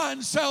and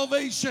find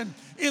salvation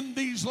in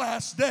these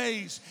last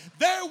days.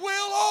 There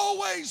will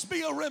always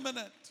be a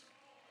remnant.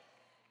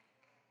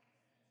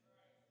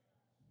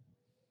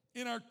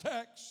 In our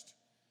text,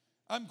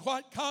 I'm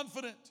quite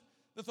confident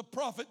that the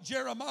prophet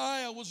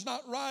Jeremiah was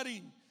not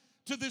writing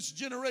to this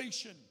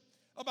generation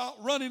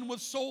about running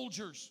with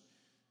soldiers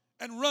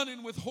and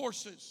running with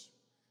horses,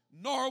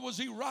 nor was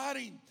he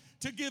writing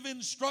to give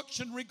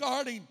instruction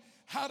regarding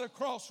how to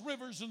cross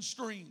rivers and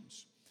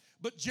streams.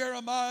 But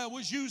Jeremiah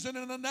was using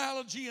an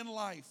analogy in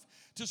life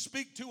to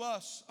speak to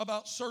us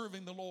about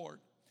serving the Lord.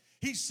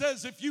 He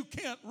says, if you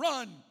can't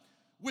run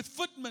with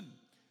footmen,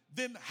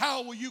 then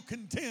how will you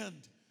contend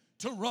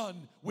to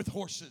run with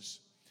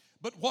horses?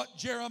 But what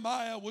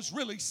Jeremiah was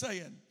really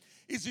saying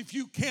is, if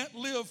you can't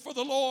live for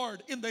the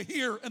Lord in the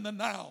here and the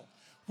now,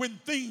 when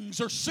things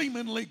are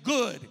seemingly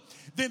good,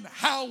 then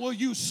how will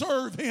you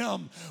serve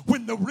Him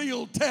when the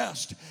real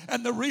test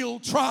and the real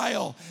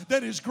trial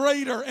that is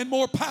greater and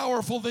more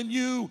powerful than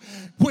you,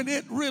 when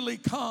it really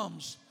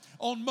comes?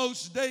 On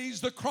most days,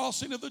 the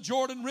crossing of the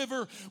Jordan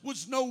River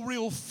was no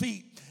real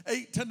feat.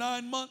 8 to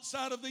 9 months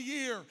out of the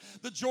year,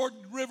 the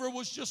Jordan River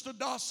was just a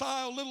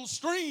docile little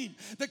stream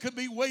that could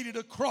be waded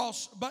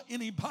across by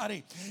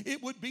anybody.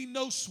 It would be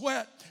no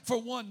sweat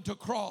for one to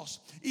cross.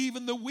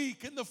 Even the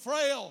weak and the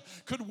frail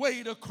could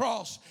wade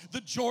across the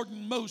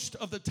Jordan most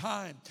of the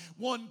time.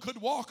 One could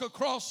walk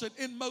across it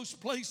in most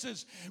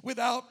places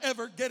without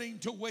ever getting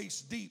to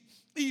waist deep.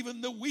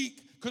 Even the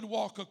weak could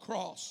walk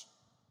across.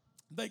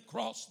 They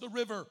crossed the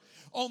river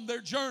on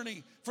their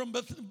journey from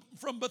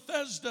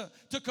Bethesda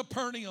to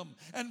Capernaum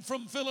and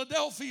from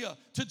Philadelphia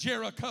to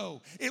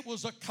Jericho. It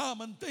was a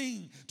common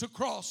thing to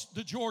cross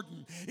the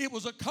Jordan. It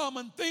was a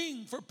common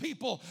thing for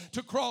people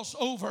to cross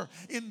over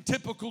in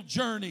typical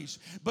journeys,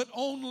 but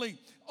only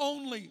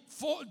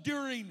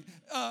during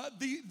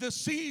the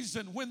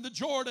season when the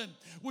Jordan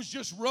was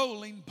just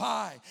rolling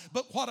by.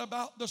 But what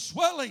about the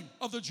swelling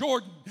of the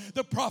Jordan?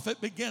 The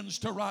prophet begins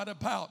to write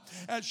about.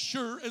 As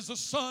sure as the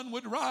sun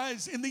would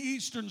rise in the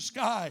eastern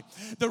sky,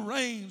 the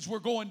rains were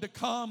going to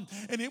come,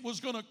 and it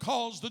was going to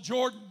cause the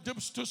Jordan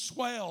to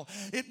swell.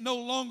 It no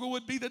longer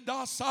would be the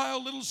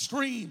docile little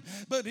stream,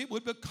 but it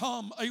would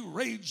become a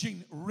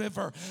raging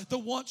river. The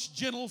once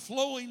gentle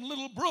flowing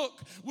little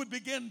brook would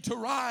begin to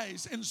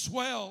rise and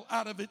swell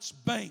out of its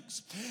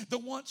banks. The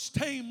once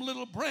tame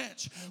little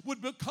branch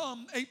would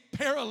become a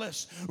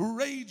perilous,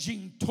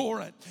 raging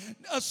torrent.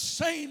 A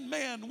sane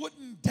man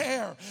wouldn't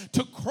dare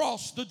to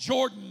cross the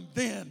Jordan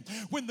then.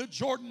 When the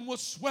Jordan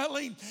was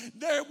swelling,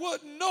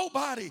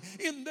 nobody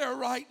in their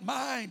right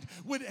mind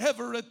would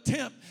ever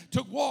attempt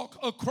to walk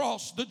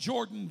across the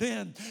Jordan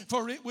then,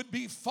 for it would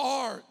be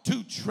far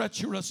too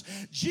treacherous.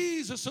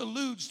 Jesus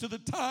alludes to the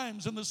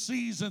times and the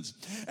seasons,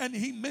 and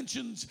he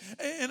mentions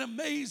an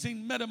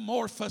amazing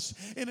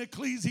metamorphosis in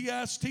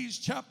Ecclesiastes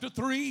chapter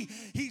 3.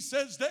 He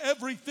says to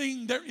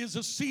everything there is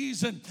a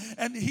season,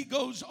 and he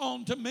goes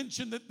on to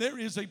mention that there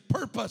is a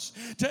purpose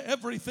to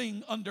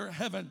everything under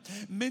heaven.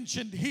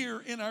 Mentioned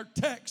here in our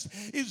text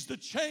is the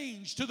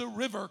change to the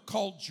river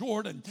called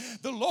Jordan.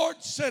 The Lord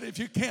said, if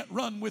you can't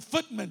run with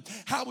footmen,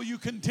 how will you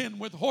contend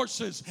with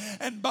horses?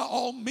 And by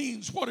all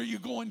means, what are you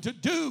going to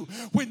do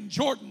when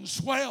Jordan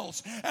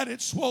swells at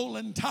its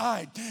swollen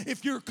tide?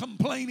 If you're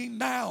complaining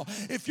now,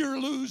 if you're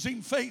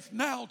losing faith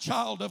now,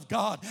 child of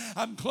God,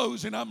 I'm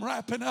closing, I'm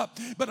wrapping up,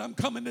 but I'm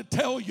coming to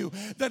tell you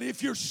that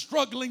if you're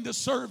struggling to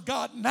serve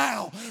God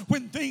now,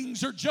 when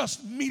things are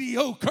just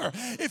mediocre,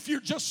 if you're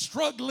just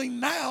struggling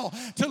now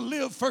to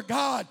live for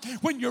God,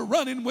 when you're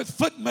running with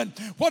footmen,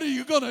 what are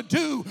you going to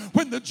do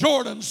when the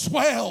Jordan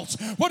swells?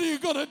 What are you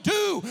going to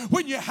do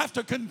when you have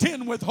to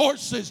contend with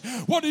horses?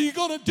 What are you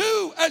going to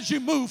do as you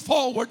move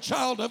forward,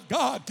 child of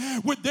God?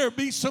 Would there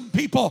be some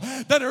people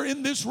that are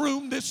in this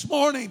room this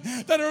morning,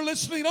 that are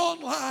listening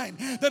online,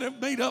 that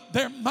have made up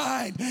their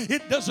mind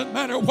It doesn't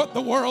matter what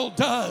the world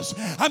does.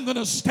 I'm going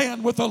to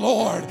stand with the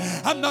Lord.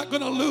 I'm not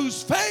going to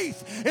lose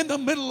faith in the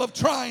middle of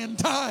trying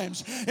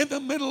times. In the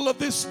middle of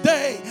this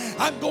day,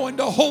 I'm going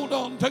to hold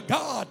on to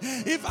God.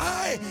 If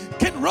I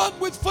can run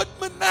with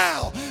footmen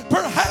now,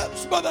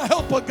 perhaps by the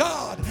help of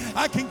God,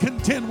 I can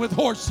contend with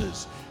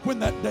horses when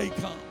that day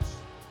comes.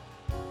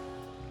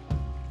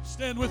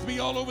 Stand with me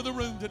all over the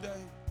room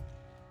today.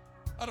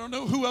 I don't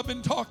know who I've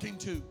been talking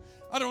to.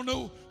 I don't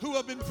know who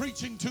I've been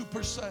preaching to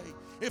per se.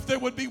 If there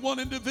would be one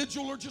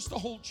individual or just a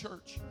whole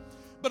church.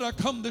 But I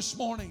come this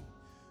morning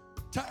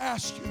to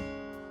ask you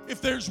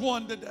if there's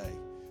one today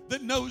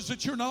that knows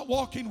that you're not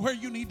walking where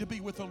you need to be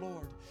with the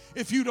Lord.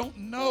 If you don't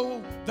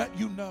know that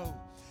you know.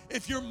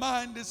 If your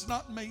mind is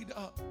not made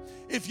up.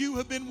 If you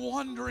have been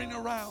wandering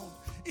around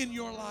in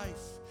your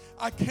life.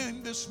 I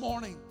came this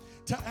morning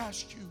to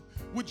ask you,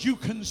 would you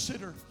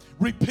consider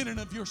repenting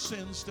of your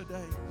sins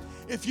today?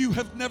 If you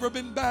have never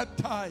been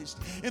baptized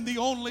in the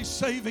only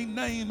saving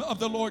name of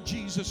the Lord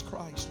Jesus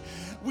Christ,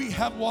 we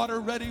have water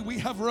ready. We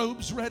have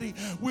robes ready.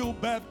 We'll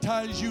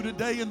baptize you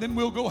today, and then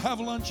we'll go have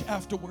lunch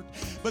afterward.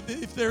 But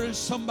if there is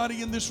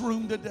somebody in this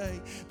room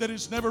today that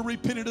has never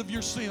repented of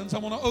your sins, I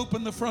want to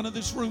open the front of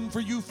this room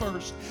for you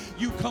first.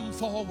 You come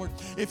forward.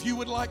 If you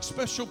would like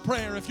special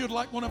prayer, if you'd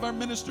like one of our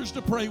ministers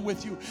to pray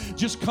with you,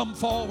 just come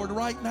forward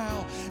right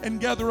now and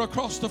gather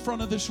across the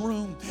front of this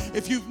room.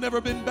 If you've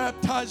never been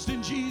baptized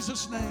in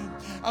Jesus' name,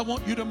 I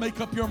want you to make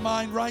up your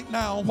mind right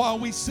now while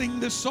we sing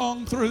this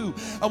song through.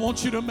 I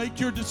want you to make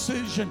your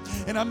decision.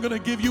 And I'm going to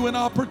give you an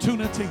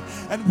opportunity.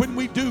 And when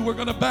we do, we're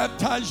going to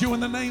baptize you in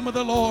the name of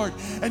the Lord.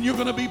 And you're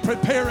going to be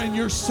preparing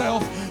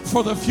yourself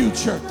for the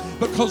future.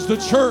 Because the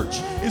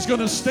church is going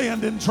to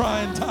stand in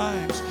trying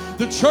times.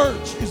 The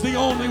church is the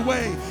only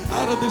way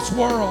out of this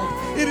world.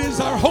 It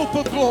is our hope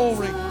of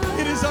glory.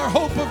 It is our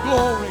hope of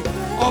glory.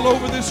 All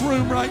over this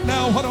room right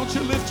now, why don't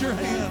you lift your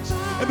hands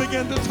and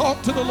begin to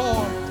talk to the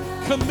Lord.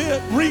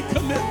 Commit,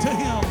 recommit to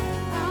Him.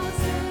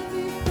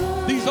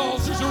 These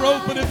altars are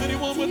open if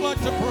anyone would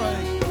like to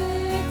pray.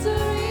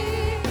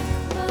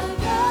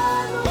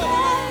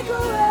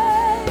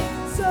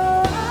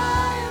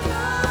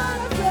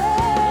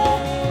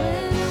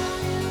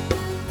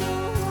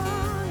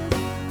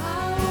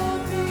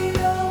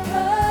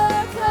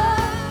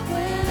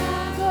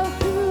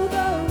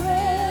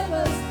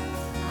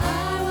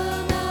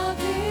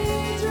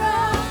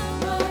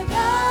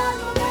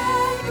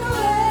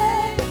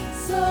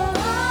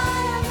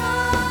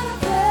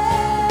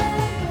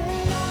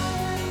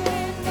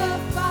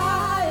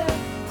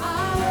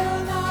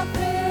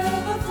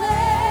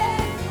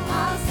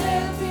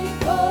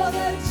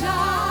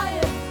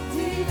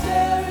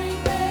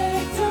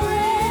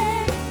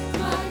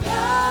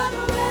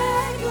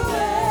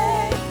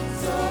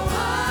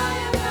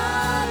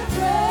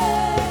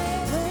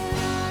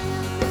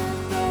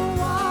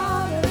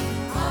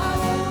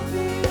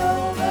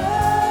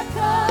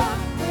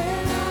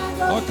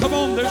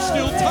 There's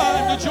still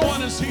time to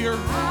join us here.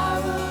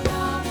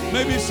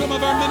 Maybe some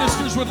of our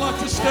ministers would like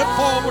to step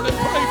forward and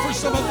pray for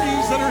some of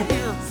these that are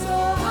here.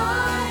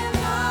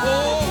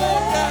 Oh,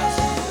 yes.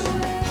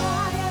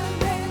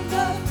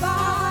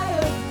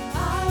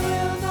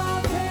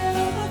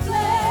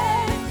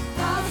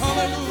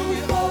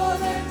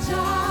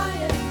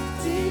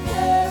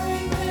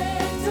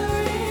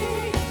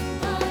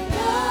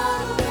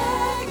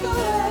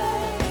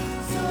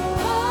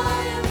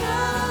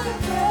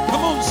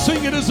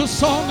 Sing it as a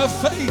song of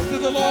faith to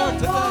the Lord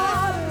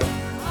today.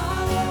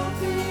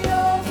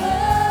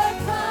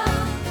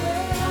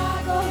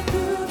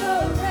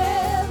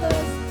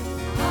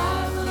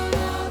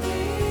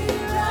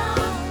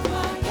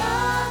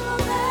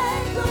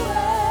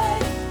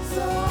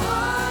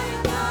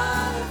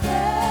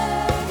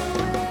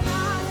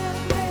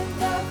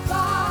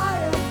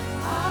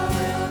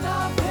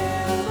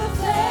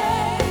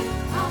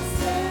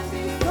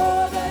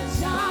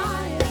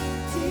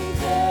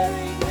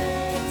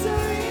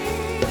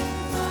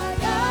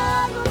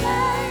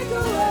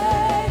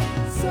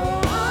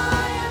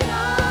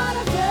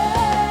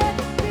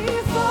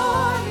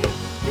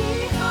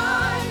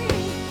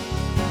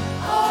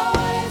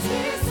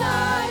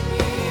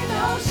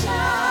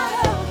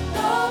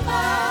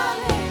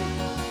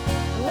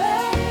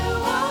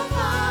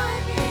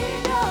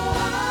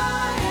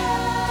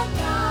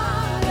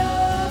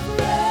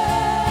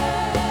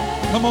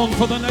 Come on,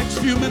 for the next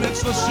few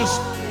minutes, let's just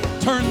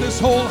turn this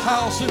whole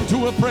house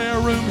into a prayer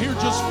room here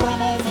just for a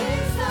moment.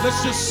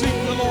 Let's just seek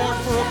the Lord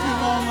for a few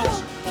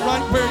moments.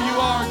 Right where you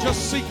are,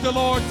 just seek the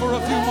Lord for a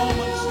few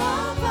moments.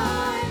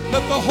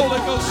 Let the Holy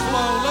Ghost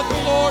flow. Let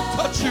the Lord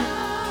touch